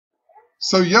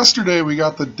So yesterday we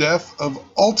got the death of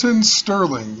Alton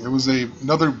Sterling. It was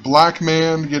another black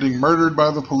man getting murdered by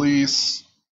the police.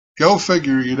 Go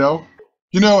figure, you know.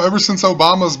 Ever since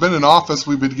Obama's been in office,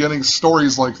 we've been getting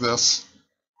stories like this.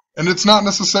 And it's not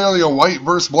necessarily a white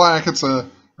versus black, it's a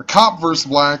cop versus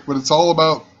black, but it's all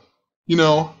about,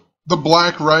 the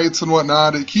black rights and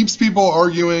whatnot. It keeps people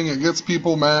arguing, it gets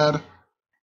people mad.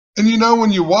 And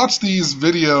when you watch these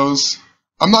videos,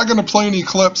 I'm not going to play any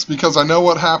clips because I know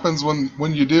what happens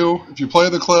when you do. If you play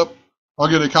the clip, I'll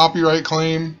get a copyright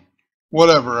claim.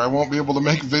 Whatever, I won't be able to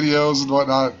make videos and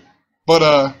whatnot.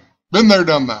 But, been there,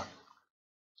 done that.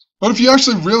 But if you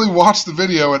actually really watch the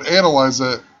video and analyze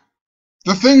it,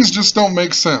 the things just don't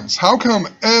make sense. How come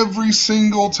every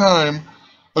single time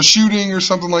a shooting or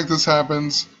something like this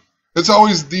happens, it's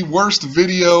always the worst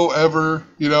video ever,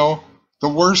 the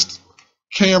worst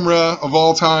camera of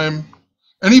all time?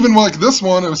 And even like this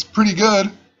one, it was pretty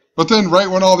good, but then right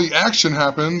when all the action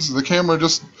happens, the camera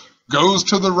just goes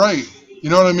to the right. You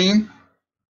know what I mean?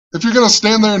 If you're going to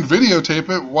stand there and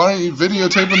videotape it, why don't you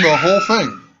videotape the whole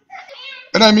thing?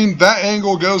 And I mean, that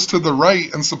angle goes to the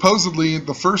right, and supposedly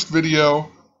the first video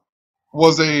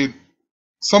was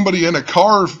somebody in a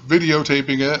car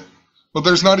videotaping it, but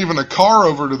there's not even a car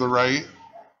over to the right.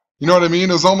 You know what I mean?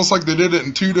 It was almost like they did it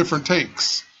in two different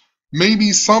takes.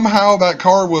 Maybe somehow that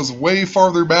car was way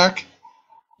farther back,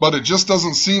 but it just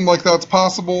doesn't seem like that's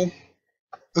possible,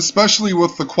 especially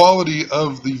with the quality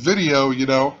of the video,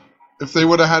 If they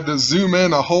would have had to zoom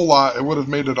in a whole lot, it would have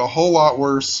made it a whole lot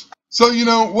worse. So,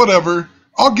 whatever.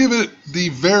 I'll give it the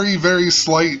very, very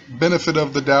slight benefit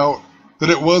of the doubt that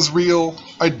it was real.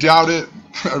 I doubt it.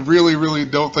 I really, really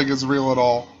don't think it's real at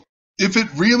all. If it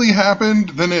really happened,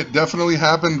 then it definitely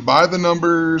happened by the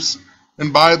numbers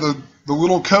and by the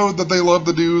little code that they love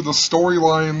to do, the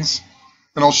storylines,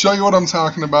 and I'll show you what I'm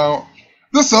talking about.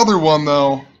 This other one,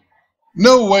 though,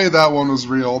 no way that one was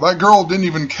real. That girl didn't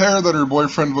even care that her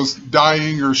boyfriend was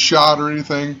dying or shot or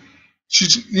anything.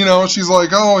 She's like,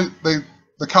 oh,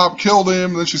 the cop killed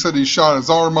him, and then she said he shot his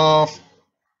arm off.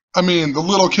 I mean, the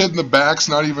little kid in the back's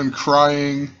not even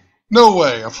crying. No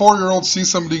way. A 4-year-old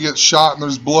sees somebody get shot and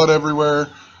there's blood everywhere.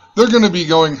 They're going to be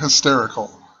going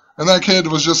hysterical. And that kid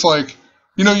was just like,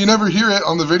 you never hear it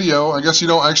on the video. I guess you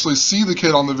don't actually see the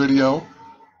kid on the video.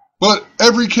 But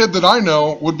every kid that I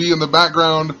know would be in the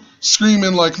background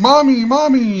screaming like, "Mommy,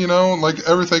 Mommy," like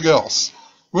everything else.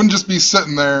 Wouldn't just be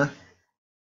sitting there.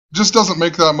 Just doesn't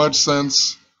make that much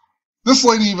sense. This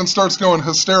lady even starts going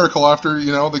hysterical after,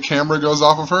 the camera goes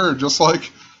off of her, just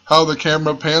like how the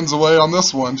camera pans away on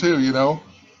this one too, And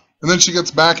then she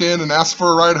gets back in and asks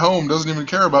for a ride home, doesn't even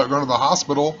care about going to the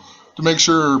hospital to make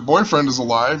sure her boyfriend is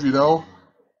alive,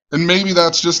 And maybe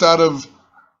that's just out of,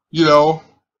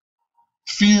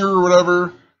 fear or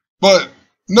whatever. But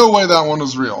no way that one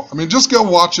was real. I mean, just go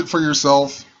watch it for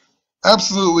yourself.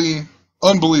 Absolutely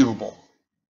unbelievable.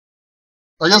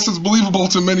 I guess it's believable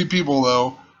to many people,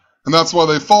 though. And that's why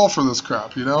they fall for this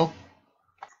crap,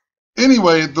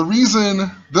 Anyway, the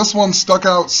reason this one stuck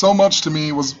out so much to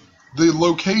me was the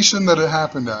location that it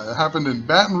happened at. It happened in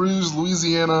Baton Rouge,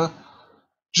 Louisiana.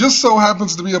 Just so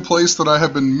happens to be a place that I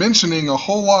have been mentioning a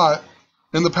whole lot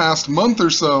in the past month or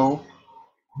so.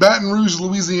 Baton Rouge,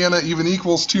 Louisiana even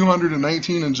equals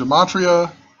 219 in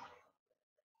gematria.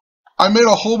 I made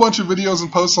a whole bunch of videos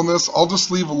and posts on this. I'll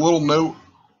just leave a little note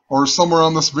or somewhere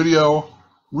on this video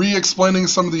re-explaining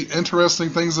some of the interesting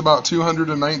things about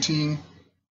 219.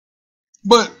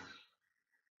 But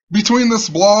between this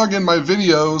blog and my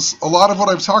videos, a lot of what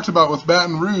I've talked about with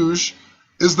Baton Rouge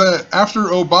is that after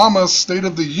Obama's State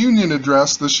of the Union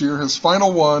address this year, his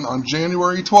final one on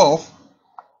January 12th,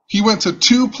 he went to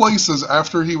two places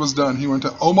after he was done. He went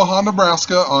to Omaha,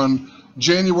 Nebraska on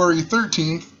January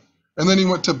 13th, and then he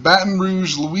went to Baton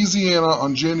Rouge, Louisiana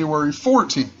on January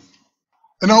 14th.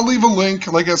 And I'll leave a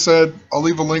link, like I said, I'll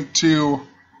leave a link to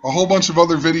a whole bunch of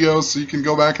other videos so you can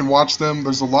go back and watch them.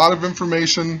 There's a lot of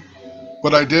information,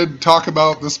 but I did talk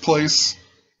about this place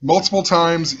multiple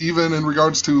times, even in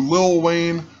regards to Lil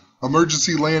Wayne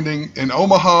emergency landing in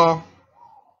Omaha.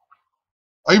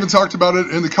 I even talked about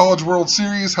it in the College World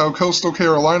Series, how Coastal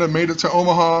Carolina made it to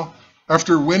Omaha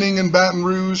after winning in Baton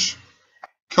Rouge.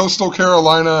 Coastal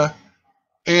Carolina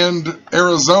and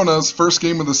Arizona's first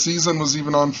game of the season was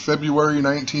even on February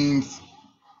 19th.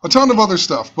 A ton of other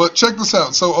stuff, but check this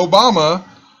out. So Obama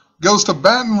goes to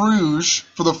Baton Rouge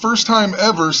for the first time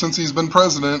ever since he's been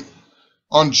president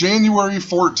on January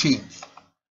 14th.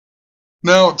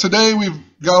 Now, today we've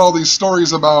got all these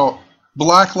stories about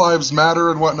Black Lives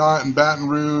Matter and whatnot in Baton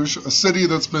Rouge, a city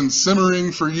that's been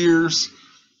simmering for years.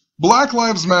 Black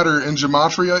Lives Matter in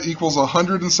gematria equals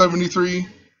 173,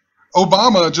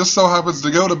 Obama just so happens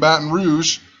to go to Baton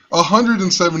Rouge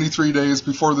 173 days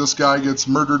before this guy gets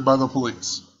murdered by the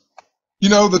police. You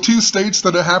know, the two states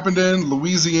that it happened in,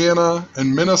 Louisiana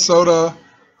and Minnesota,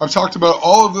 I've talked about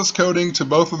all of this coding to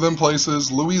both of them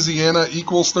places. Louisiana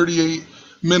equals 38,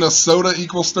 Minnesota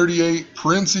equals 38,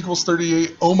 Prince equals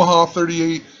 38, Omaha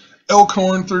 38,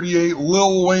 Elkhorn 38,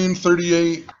 Lil Wayne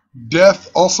 38,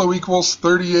 Death also equals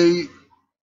 38.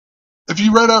 If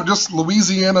you read out just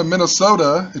Louisiana,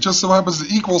 Minnesota, it just so happens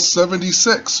to equal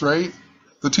 76, right?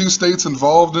 The two states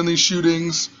involved in these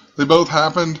shootings, they both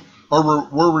happened or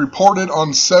were reported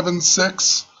on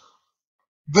 7/6.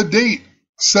 The date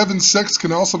 7/6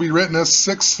 can also be written as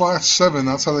 6/7.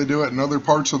 That's how they do it in other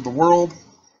parts of the world.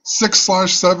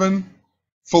 6/7,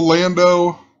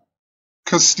 Philandro,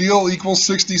 Castile equals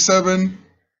 67.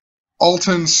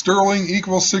 Alton Sterling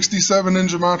equals 67 in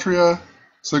Gematria.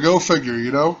 So go figure,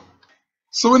 you know?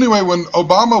 So anyway, when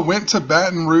Obama went to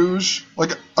Baton Rouge,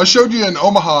 like I showed you in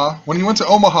Omaha, when he went to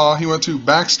Omaha, he went to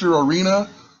Baxter Arena,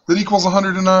 that equals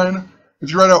 109.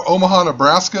 If you write out Omaha,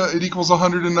 Nebraska, it equals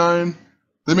 109.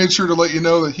 They made sure to let you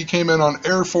know that he came in on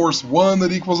Air Force One,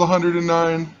 that equals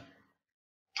 109.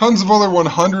 Tons of other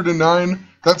 109.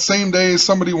 That same day,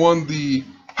 somebody won the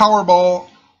Powerball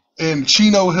in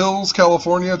Chino Hills,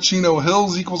 California. Chino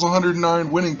Hills equals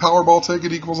 109. Winning Powerball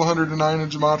ticket equals 109 in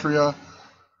Gematria.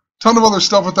 Ton of other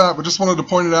stuff with that, but just wanted to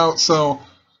point it out. So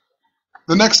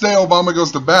the next day, Obama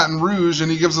goes to Baton Rouge,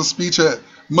 and he gives a speech at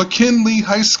McKinley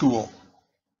High School.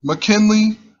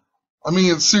 McKinley, I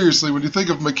mean, seriously, when you think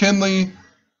of McKinley,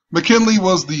 McKinley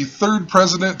was the third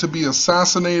president to be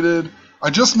assassinated. I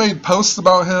just made posts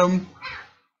about him.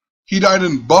 He died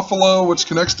in Buffalo, which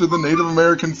connects to the Native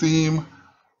American theme.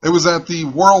 It was at the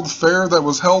World Fair that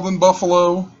was held in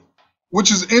Buffalo, which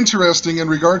is interesting in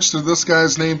regards to this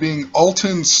guy's name being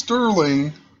Alton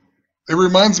Sterling. It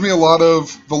reminds me a lot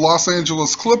of the Los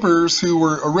Angeles Clippers, who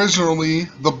were originally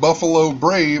the Buffalo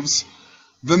Braves.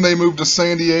 Then they moved to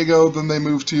San Diego, then they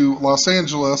moved to Los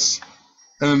Angeles,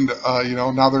 and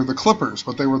now they're the Clippers,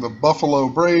 but they were the Buffalo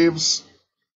Braves.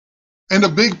 And a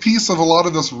big piece of a lot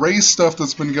of this race stuff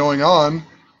that's been going on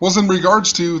was in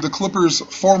regards to the Clippers'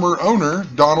 former owner,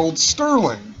 Donald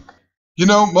Sterling. You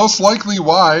know, most likely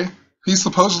why he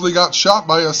supposedly got shot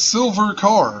by a silver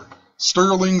car.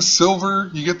 Sterling silver,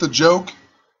 you get the joke?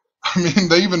 I mean,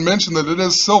 they even mention that it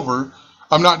is silver.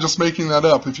 I'm not just making that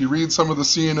up. If you read some of the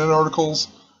CNN articles,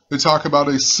 they talk about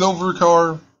a silver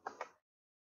car.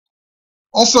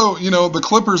 Also, you know, the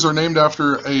Clippers are named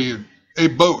after a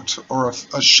boat or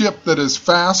a ship that is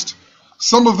fast.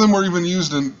 Some of them were even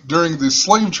used during the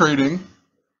slave trading.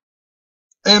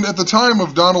 And at the time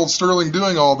of Donald Sterling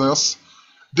doing all this,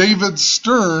 David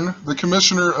Stern, the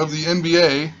commissioner of the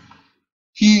NBA,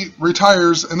 he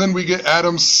retires, and then we get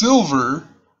Adam Silver.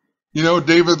 You know,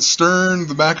 David Stern,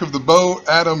 the back of the boat,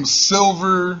 Adam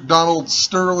Silver, Donald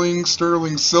Sterling,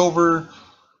 Sterling Silver.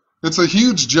 It's a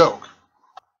huge joke.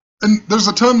 And there's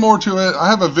a ton more to it. I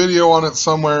have a video on it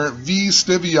somewhere. V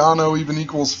Stiviano even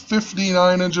equals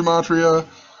 59 in Gematria,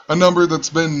 a number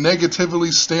that's been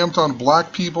negatively stamped on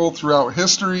black people throughout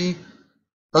history.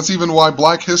 That's even why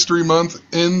Black History Month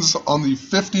ends on the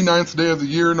 59th day of the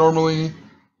year normally.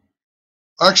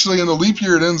 Actually, in the leap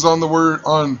year, it ends on the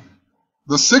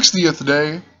 60th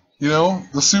day. You know,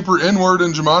 the super N-word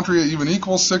in Gematria even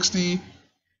equals 60.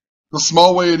 The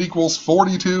small way, it equals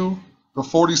 42. The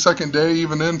 42nd day,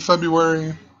 even in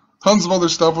February. Tons of other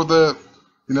stuff with it.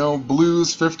 You know,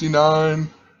 blues 59,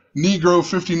 Negro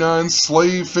 59,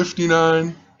 slave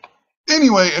 59.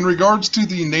 Anyway, in regards to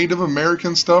the Native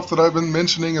American stuff that I've been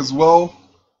mentioning as well,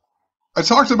 I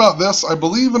talked about this, I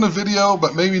believe, in a video,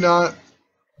 but maybe not.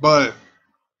 But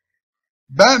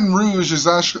Baton Rouge has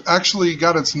actually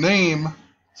got its name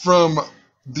from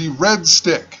the red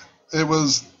stick. It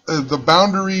was the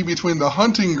boundary between the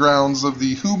hunting grounds of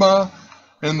the Huma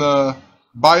and the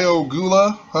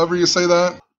Biogula, however you say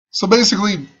that. So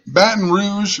basically, Baton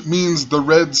Rouge means the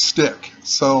red stick.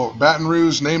 So Baton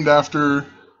Rouge named after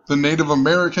the Native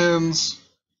Americans.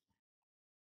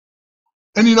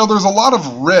 And you know, there's a lot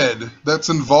of red that's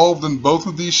involved in both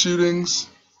of these shootings.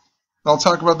 I'll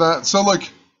talk about that. So like,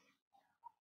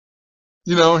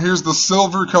 you know, here's the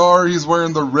silver car. He's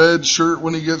wearing the red shirt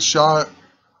when he gets shot.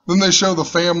 Then they show the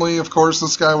family, of course,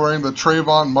 this guy wearing the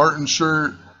Trayvon Martin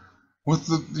shirt with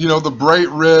the, you know, the bright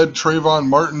red Trayvon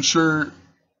Martin shirt.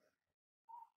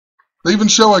 They even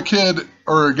show a kid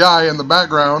or a guy in the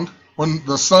background when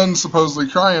the son's supposedly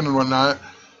crying and whatnot.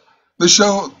 They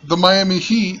show the Miami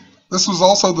Heat. This was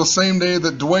also the same day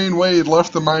that Dwayne Wade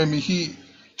left the Miami Heat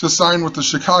to sign with the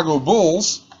Chicago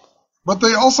Bulls. But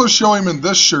they also show him in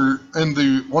this shirt in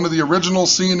one of the original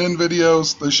CNN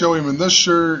videos. They show him in this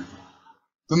shirt.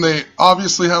 Then they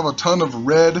obviously have a ton of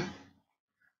red.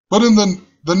 But in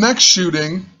the next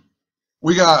shooting,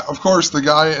 we got, of course, the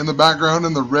guy in the background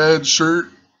in the red shirt.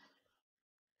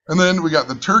 And then we got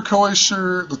the turquoise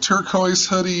shirt, the turquoise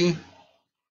hoodie.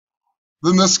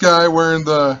 Then this guy wearing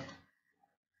the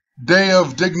Day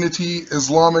of Dignity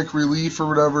Islamic Relief or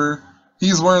whatever.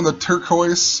 He's wearing the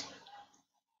turquoise.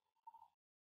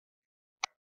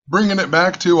 Bringing it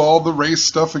back to all the race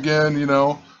stuff again, you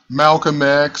know, Malcolm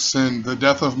X and the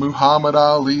death of Muhammad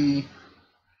Ali.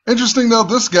 Interesting though,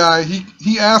 this guy,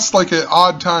 he asked like at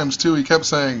odd times too. He kept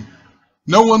saying,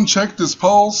 no one checked his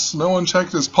pulse, no one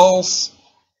checked his pulse.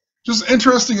 Just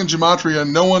interesting in gematria,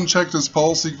 no one checked his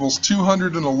pulse equals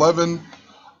 211.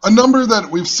 A number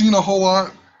that we've seen a whole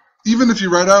lot, even if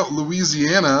you write out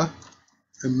Louisiana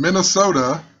and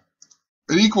Minnesota,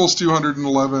 it equals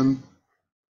 211.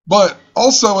 But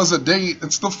also as a date,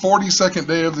 it's the 42nd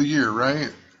day of the year,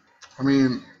 right? I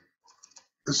mean,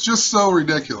 it's just so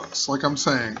ridiculous, like I'm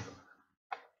saying.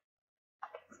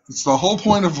 It's the whole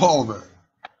point of all of it.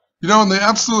 You know, and they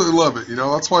absolutely love it, you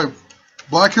know, that's why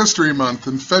Black History Month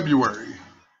in February.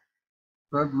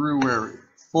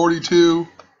 42.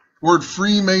 Word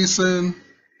Freemason.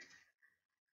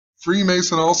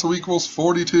 Freemason also equals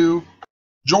 42.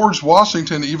 George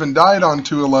Washington even died on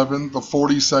 2/11, the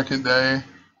 42nd day.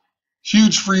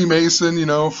 Huge Freemason, you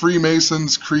know,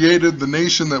 Freemasons created the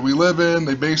nation that we live in.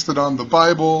 They based it on the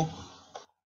Bible.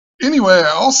 Anyway,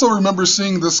 I also remember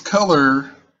seeing this color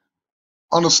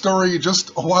on a story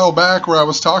just a while back where I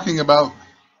was talking about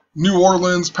New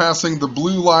Orleans passing the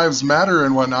Blue Lives Matter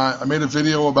and whatnot. I made a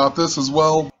video about this as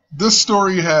well. This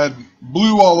story had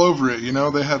blue all over it, you know.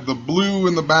 They had the blue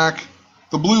in the back,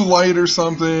 the blue light or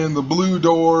something, the blue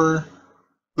door.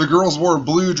 The girls wore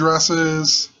blue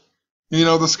dresses. You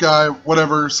know, this guy,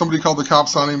 whatever, somebody called the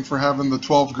cops on him for having the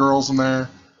 12 girls in there.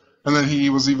 And then he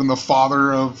was even the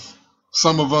father of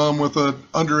some of them with an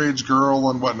underage girl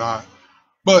and whatnot.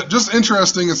 But just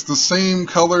interesting, it's the same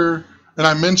color. And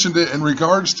I mentioned it in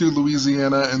regards to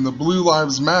Louisiana and the Blue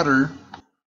Lives Matter.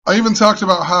 I even talked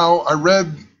about how I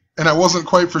read, and I wasn't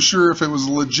quite for sure if it was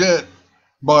legit,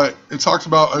 but it talked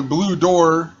about a blue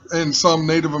door in some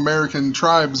Native American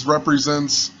tribes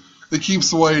represents, it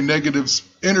keeps away negative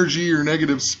energy or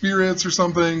negative spirits or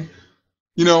something.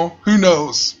 You know, who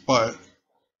knows? But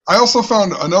I also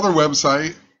found another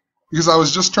website because I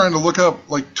was just trying to look up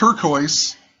like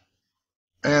turquoise,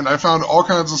 and I found all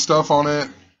kinds of stuff on it.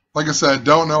 Like I said,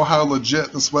 don't know how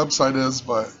legit this website is,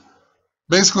 but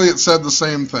basically it said the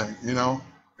same thing, you know.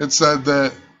 It said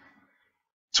that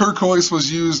turquoise was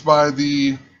used by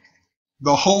the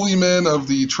holy men of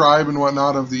the tribe and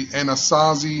whatnot of the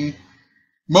Anasazi.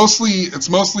 It's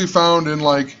mostly found in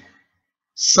like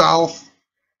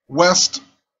southwest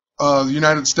the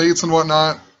United States and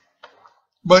whatnot.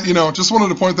 But, you know, just wanted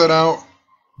to point that out.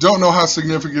 Don't know how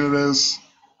significant it is.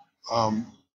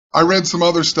 I read some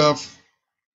other stuff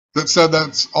that said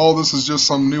that's all this is just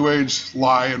some new age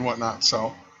lie and whatnot.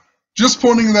 So just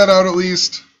pointing that out at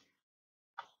least.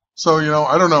 So, you know,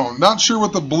 I don't know. Not sure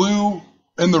what the blue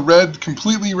and the red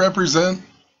completely represent,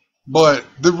 but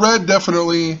the red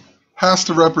definitely has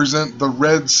to represent the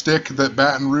red stick that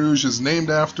Baton Rouge is named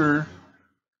after.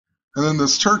 And then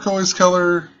this turquoise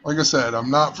color, like I said, I'm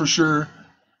not for sure.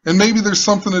 And maybe there's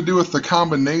something to do with the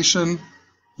combination.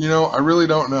 You know, I really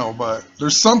don't know, but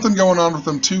there's something going on with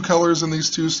them two colors in these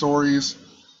two stories.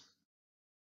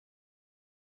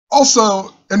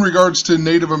 Also, in regards to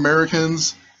Native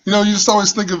Americans, you know, you just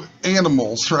always think of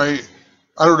animals, right?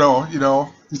 I don't know, you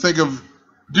know, you think of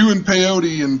doing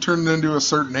peyote and turning into a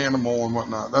certain animal and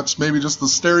whatnot. That's maybe just the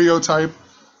stereotype,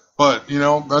 but, you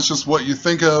know, that's just what you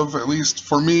think of, at least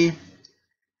for me.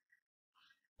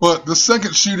 But the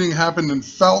second shooting happened in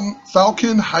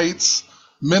Falcon Heights,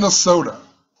 Minnesota.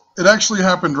 It actually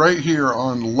happened right here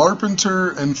on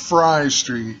Larpenteur and Fry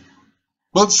Street.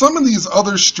 But some of these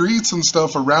other streets and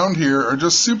stuff around here are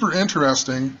just super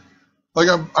interesting. Like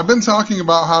I've been talking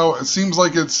about how it seems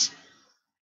like it's,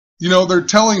 you know, they're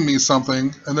telling me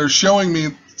something and they're showing me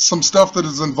some stuff that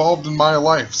is involved in my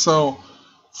life. So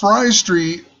Fry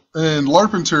Street and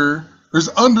Larpenteur, there's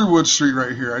Underwood Street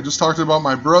right here. I just talked about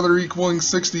my brother equaling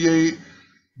 68.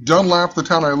 Dunlap, the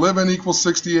town I live in, equals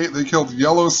 68. They killed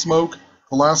Yellow Smoke,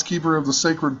 the last keeper of the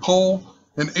sacred pole,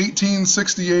 in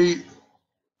 1868.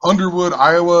 Underwood,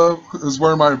 Iowa is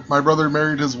where my brother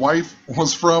married his wife,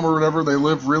 was from or whatever. They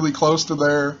live really close to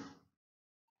there.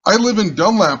 I live in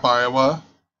Dunlap, Iowa,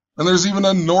 and there's even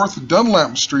a North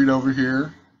Dunlap Street over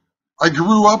here. I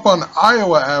grew up on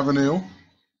Iowa Avenue,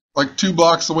 like 2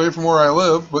 blocks away from where I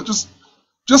live, but just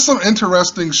some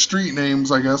interesting street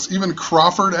names, I guess. Even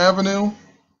Crawford Avenue.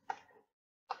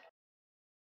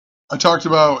 I talked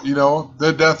about,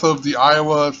 the death of the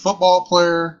Iowa football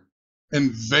player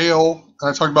in Vale. And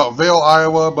I talked about Vale,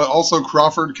 Iowa, but also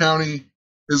Crawford County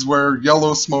is where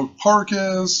Yellow Smoke Park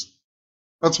is.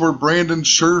 That's where Brandon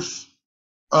Scherf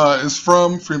is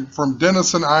from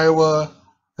Denison, Iowa,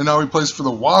 and now he plays for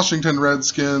the Washington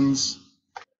Redskins.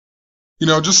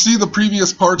 Just see the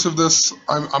previous parts of this.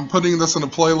 I'm putting this in a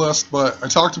playlist, but I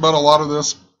talked about a lot of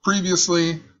this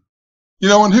previously.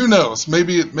 And who knows?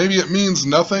 Maybe it means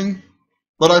nothing,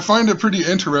 but I find it pretty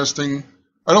interesting.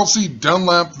 I don't see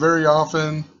Dunlap very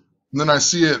often, and then I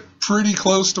see it pretty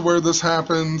close to where this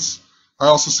happens. I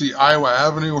also see Iowa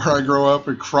Avenue where I grow up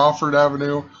and Crawford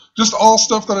Avenue. Just all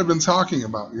stuff that I've been talking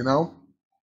about,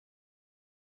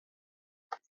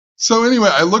 So anyway,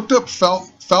 I looked up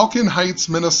Falcon Heights,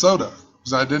 Minnesota,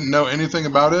 because I didn't know anything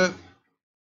about it.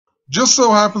 Just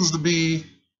so happens to be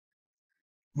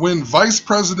when Vice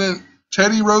President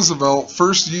Teddy Roosevelt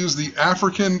first used the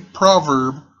African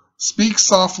proverb, speak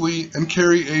softly and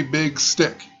carry a big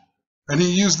stick. And he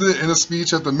used it in a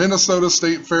speech at the Minnesota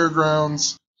State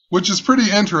Fairgrounds, which is pretty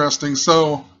interesting.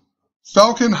 So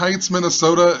Falcon Heights,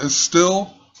 Minnesota is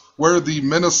still where the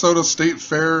Minnesota State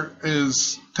Fair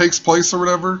takes place or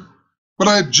whatever. But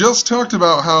I just talked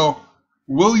about how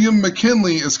William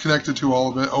McKinley is connected to all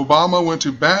of it. Obama went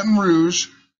to Baton Rouge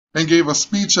and gave a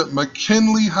speech at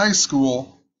McKinley High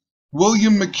School.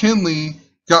 William McKinley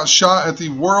got shot at the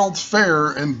World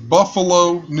Fair in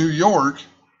Buffalo, New York.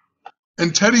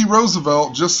 And Teddy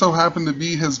Roosevelt just so happened to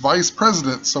be his vice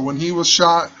president. So when he was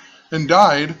shot and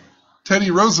died, Teddy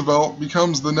Roosevelt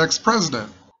becomes the next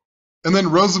president. And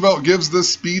then Roosevelt gives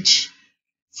this speech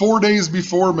 4 days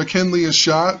before McKinley is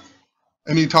shot.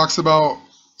 And he talks about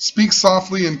speak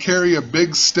softly and carry a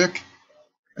big stick.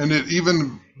 And it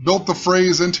even built the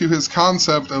phrase into his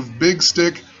concept of big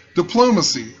stick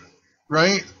diplomacy,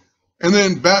 right? And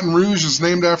then Baton Rouge is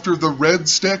named after the red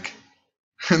stick.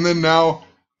 And then now,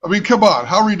 come on,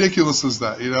 how ridiculous is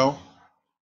that,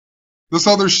 This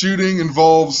other shooting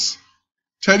involves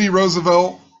Teddy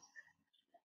Roosevelt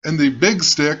and the big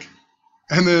stick,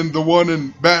 and then the one in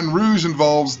Baton Rouge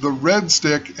involves the red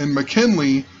stick and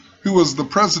McKinley, who was the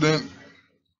president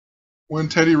when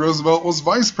Teddy Roosevelt was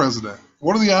vice president.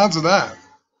 What are the odds of that?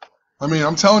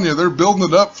 I'm telling you, they're building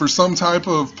it up for some type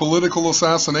of political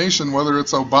assassination, whether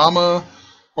it's Obama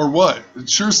or what. It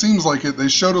sure seems like it. They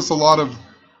showed us a lot of,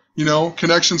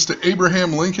 connections to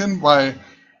Abraham Lincoln by,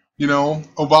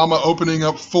 Obama opening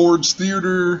up Ford's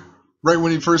Theater right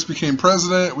when he first became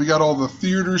president. We got all the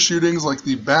theater shootings like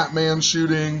the Batman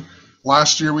shooting.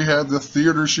 Last year we had the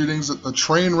theater shootings, the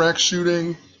train wreck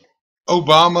shooting.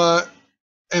 Obama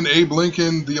and Abe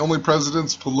Lincoln, the only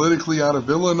presidents politically out of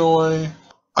Illinois.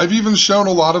 I've even shown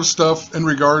a lot of stuff in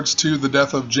regards to the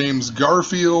death of James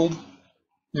Garfield,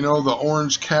 the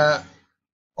orange cat,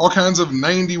 all kinds of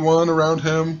 91 around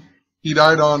him. He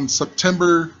died on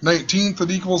September 19th,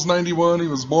 it equals 91. He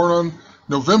was born on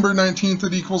November 19th,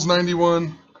 it equals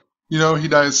 91. He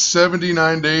dies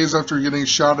 79 days after getting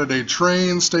shot at a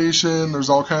train station. There's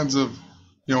all kinds of,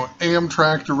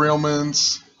 Amtrak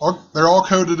derailments. They're all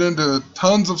coded into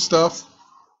tons of stuff.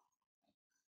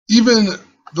 Even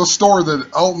the store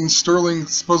that Alton Sterling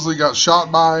supposedly got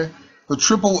shot by, the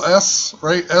triple S,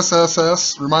 right,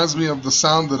 SSS, reminds me of the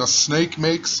sound that a snake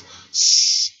makes.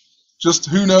 Just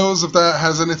who knows if that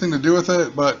has anything to do with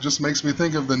it, but just makes me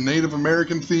think of the Native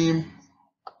American theme.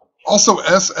 Also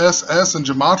SSS in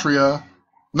gematria,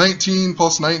 19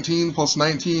 plus 19 plus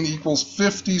 19 equals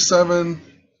 57.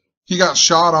 He got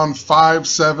shot on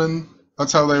 5-7.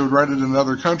 That's how they would write it in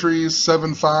other countries,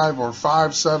 7-5 or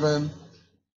 5-7.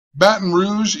 Baton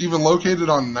Rouge, even located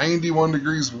on 91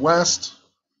 degrees west.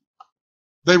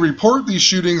 They report these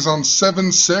shootings on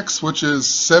 7-6, which is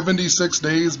 76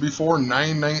 days before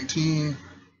 9/19.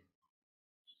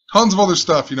 Tons of other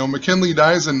stuff. McKinley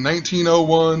dies in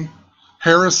 1901.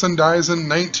 Harrison dies in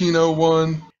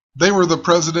 1901. They were the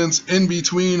presidents in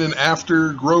between and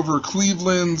after Grover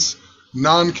Cleveland's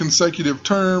non-consecutive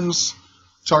terms.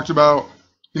 Talked about,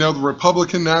 the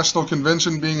Republican National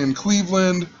Convention being in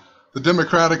Cleveland, the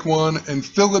Democratic one in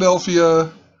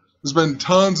Philadelphia. There's been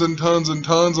tons and tons and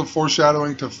tons of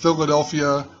foreshadowing to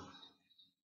Philadelphia.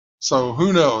 So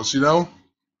who knows,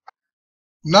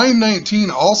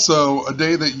 9/19 also a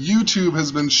day that YouTube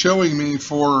has been showing me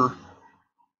for,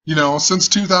 since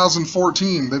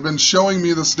 2014. They've been showing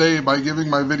me this day by giving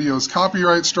my videos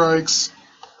copyright strikes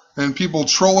and people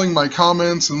trolling my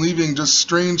comments and leaving just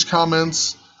strange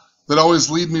comments that always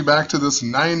lead me back to this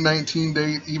 9/19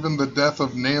 date. Even the death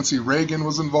of Nancy Reagan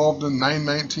was involved in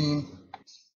 9/19.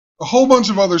 A whole bunch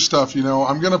of other stuff, you know.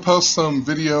 I'm going to post some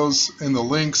videos in the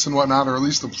links and whatnot, or at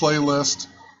least a playlist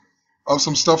of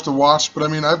some stuff to watch. But I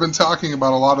mean, I've been talking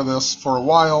about a lot of this for a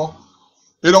while.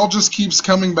 It all just keeps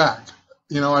coming back.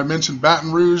 You know, I mentioned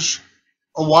Baton Rouge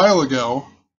a while ago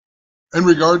in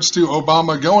regards to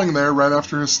Obama going there right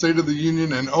after his State of the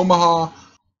Union in Omaha.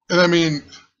 And I mean,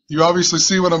 you obviously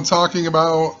see what I'm talking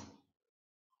about,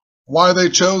 why they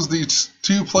chose these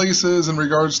two places in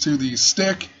regards to the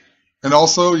stick, and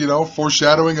also, you know,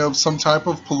 foreshadowing of some type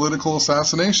of political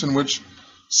assassination, which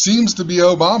seems to be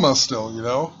Obama still, you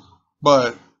know.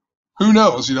 But who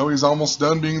knows, you know, he's almost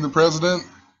done being the president.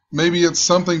 Maybe it's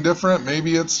something different,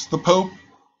 maybe it's the Pope.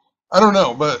 I don't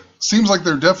know, but seems like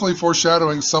they're definitely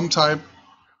foreshadowing some type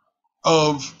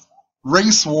of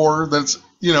race war that's,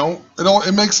 you know,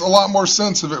 it makes a lot more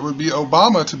sense if it would be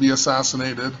Obama to be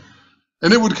assassinated,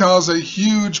 and it would cause a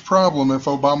huge problem if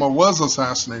Obama was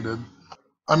assassinated.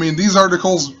 I mean, these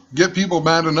articles get people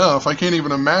mad enough. I can't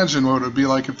even imagine what it would be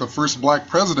like if the first black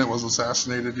president was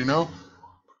assassinated, you know?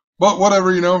 But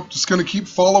whatever, you know, just going to keep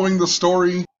following the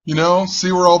story, you know,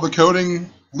 see where all the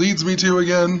coding leads me to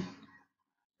again.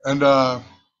 And,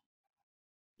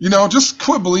 you know, just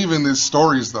quit believing these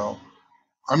stories, though.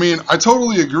 I mean, I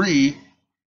totally agree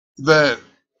that,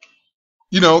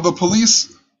 you know, the police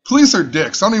are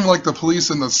dicks. I don't even like the police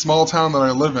in the small town that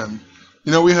I live in.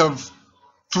 You know, we have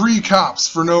 3 cops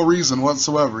for no reason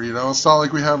whatsoever, you know. It's not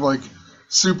like we have, like,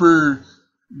 super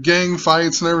gang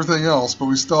fights and everything else, but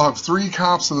we still have 3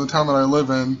 cops in the town that I live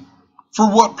in.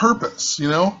 For what purpose, you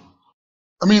know?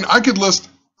 I mean, I could list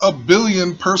a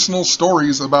billion personal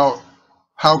stories about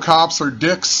how cops are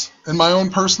dicks in my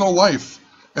own personal life.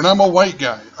 And I'm a white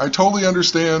guy. I totally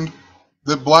understand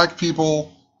that black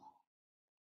people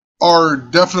are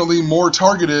definitely more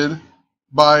targeted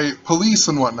by police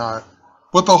and whatnot.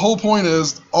 But the whole point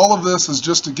is, all of this is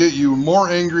just to get you more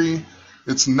angry.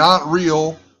 It's not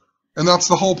real. And that's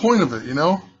the whole point of it, you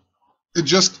know? It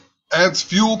just adds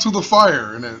fuel to the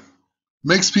fire, and it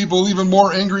makes people even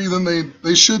more angry than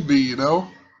they should be, you know?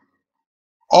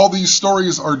 All these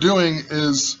stories are doing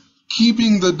is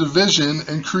keeping the division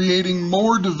and creating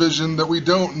more division that we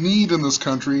don't need in this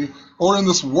country or in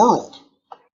this world.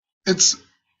 It's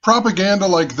propaganda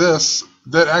like this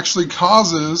that actually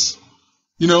causes,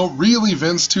 you know, real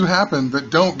events to happen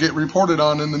that don't get reported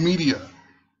on in the media,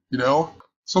 you know?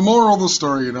 So moral of the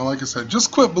story, you know, like I said,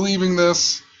 just quit believing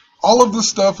this. All of this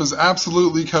stuff is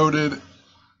absolutely coded.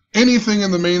 Anything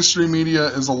in the mainstream media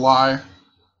is a lie.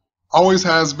 Always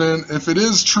has been. If it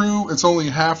is true, it's only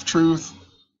half truth.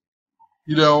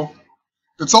 You know,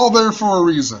 it's all there for a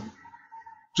reason.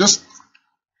 Just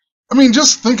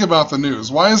think about the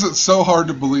news. Why is it so hard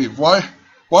to believe? Why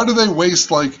do they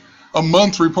waste like a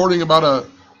month reporting about a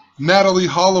Natalie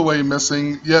Holloway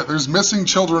missing, yet there's missing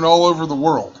children all over the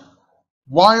world?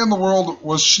 Why in the world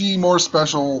was she more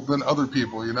special than other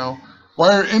people, you know?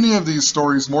 Why are any of these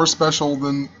stories more special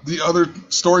than the other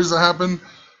stories that happen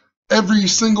every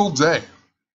single day?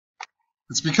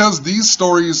 It's because these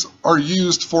stories are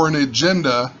used for an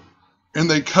agenda, and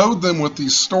they code them with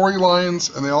these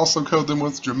storylines, and they also code them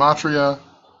with gematria.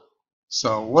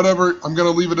 So whatever, I'm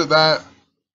going to leave it at that.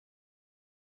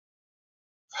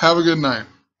 Have a good night.